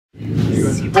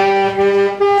Thank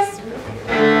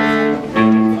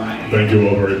you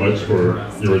all very much for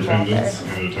your attendance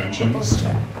and attention.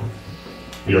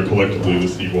 We are collectively the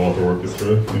Steve Walther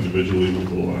Orchestra. Individually, we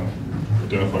will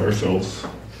identify ourselves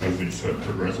as the set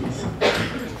progresses.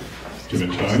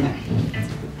 Given time,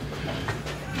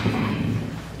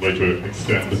 I'd like to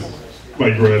extend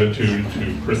my gratitude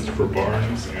to Christopher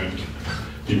Barnes and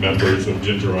the members of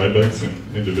Ginger Ibex,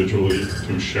 and individually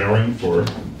to Sharon for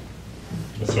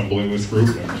assembling this group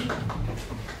and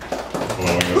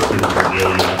allowing us to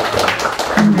regale you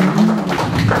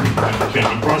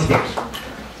entertainment prospects.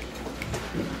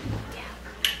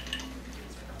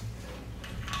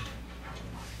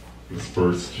 This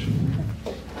first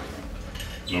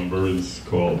number is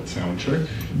called Sound Check.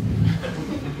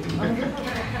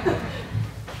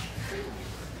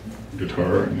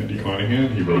 Guitar, Andy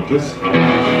Conahan, he wrote this.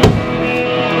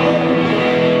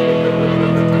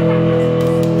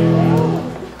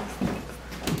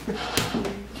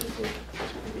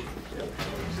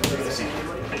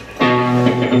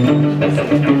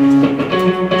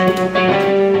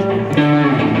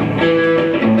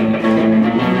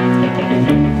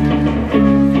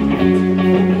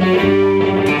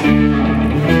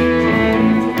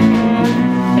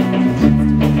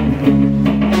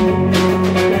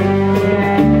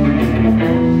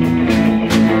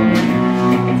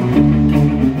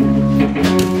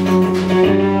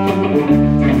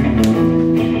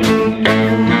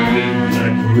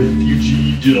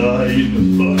 Die in the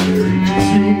fire,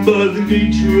 consumed by the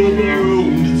nature of our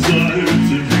own desires.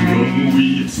 Every rung we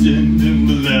extend in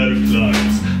the ladder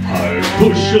climbs higher,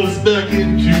 push us back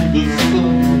into the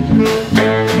sun.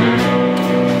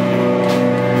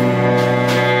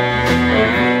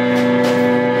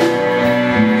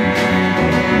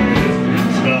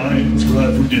 Desperate times cry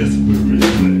for desperate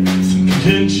plans, and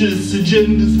contentious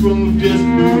agendas from a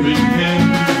desperate hand.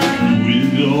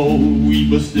 With all we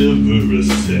must ever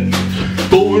ascend,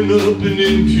 born up and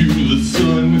into the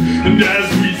sun, and as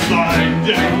we slide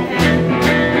down,